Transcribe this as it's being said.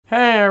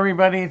Hey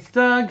everybody, it's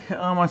Doug.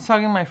 I was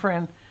talking to my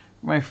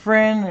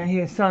friend, he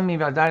was telling me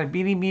about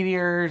diabetes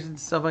meteors and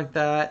stuff like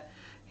that.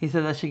 He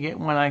said I should get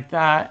one like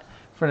that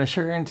for the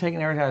sugar intake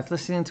and everything. I was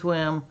listening to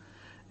him,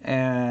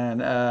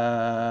 and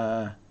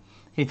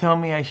he told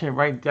me I should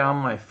write down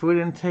my food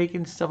intake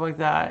and stuff like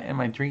that, and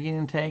my drinking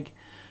intake.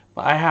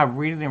 But I have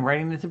reading and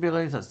writing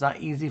disabilities, so it's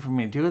not easy for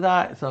me to do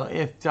that. So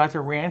if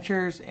Dr.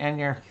 Ranchers and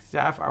your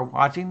staff are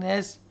watching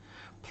this,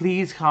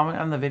 please comment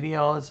on the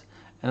videos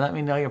and let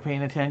me know you're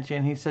paying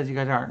attention. He says you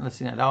guys aren't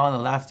listening at all. And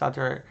the last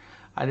doctor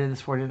I did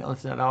this for didn't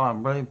listen at all.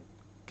 I'm really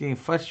getting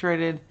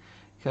frustrated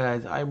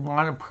because I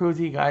want to prove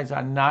to you guys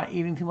I'm not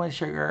eating too much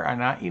sugar, I'm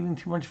not eating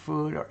too much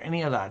food or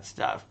any of that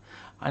stuff.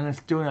 I'm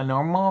just doing a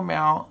normal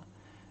amount,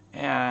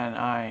 and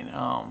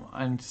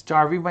I'm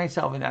starving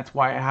myself, and that's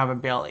why I have a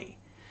belly.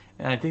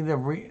 And I think the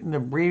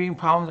breathing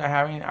problems I'm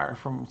having are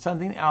from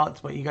something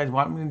else, but you guys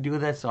want me to do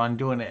this, so I'm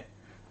doing it.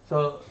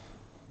 So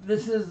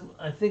this is,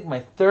 I think,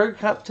 my third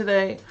cup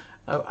today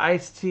of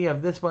iced tea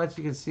of this much.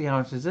 You can see how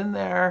much is in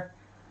there.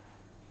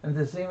 And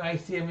the same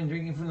iced tea I've been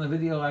drinking from the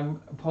video I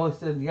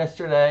posted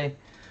yesterday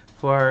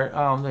for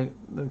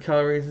the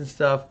calories and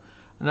stuff.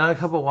 Another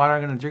cup of water.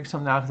 I'm going to drink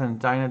some now because I'm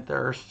dying of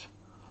thirst.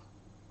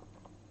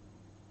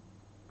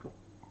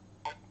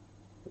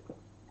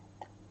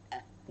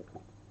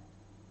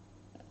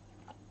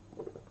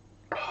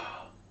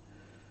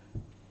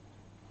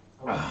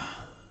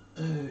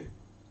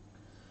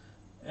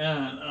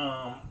 And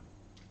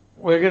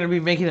we're going to be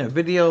making a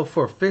video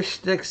for fish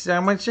stick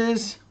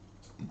sandwiches.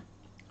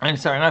 I'm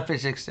sorry, not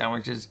fish stick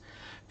sandwiches.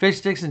 Fish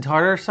sticks and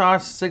tartar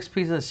sauce. 6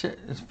 pieces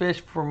of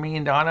fish for me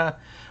and Donna.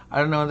 I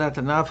don't know if that's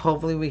enough.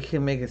 Hopefully we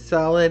can make a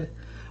salad.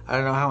 I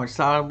don't know how much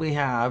salad we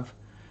have.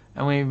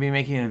 And we'll be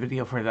making a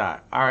video for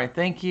that. Alright,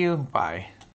 thank you. Bye.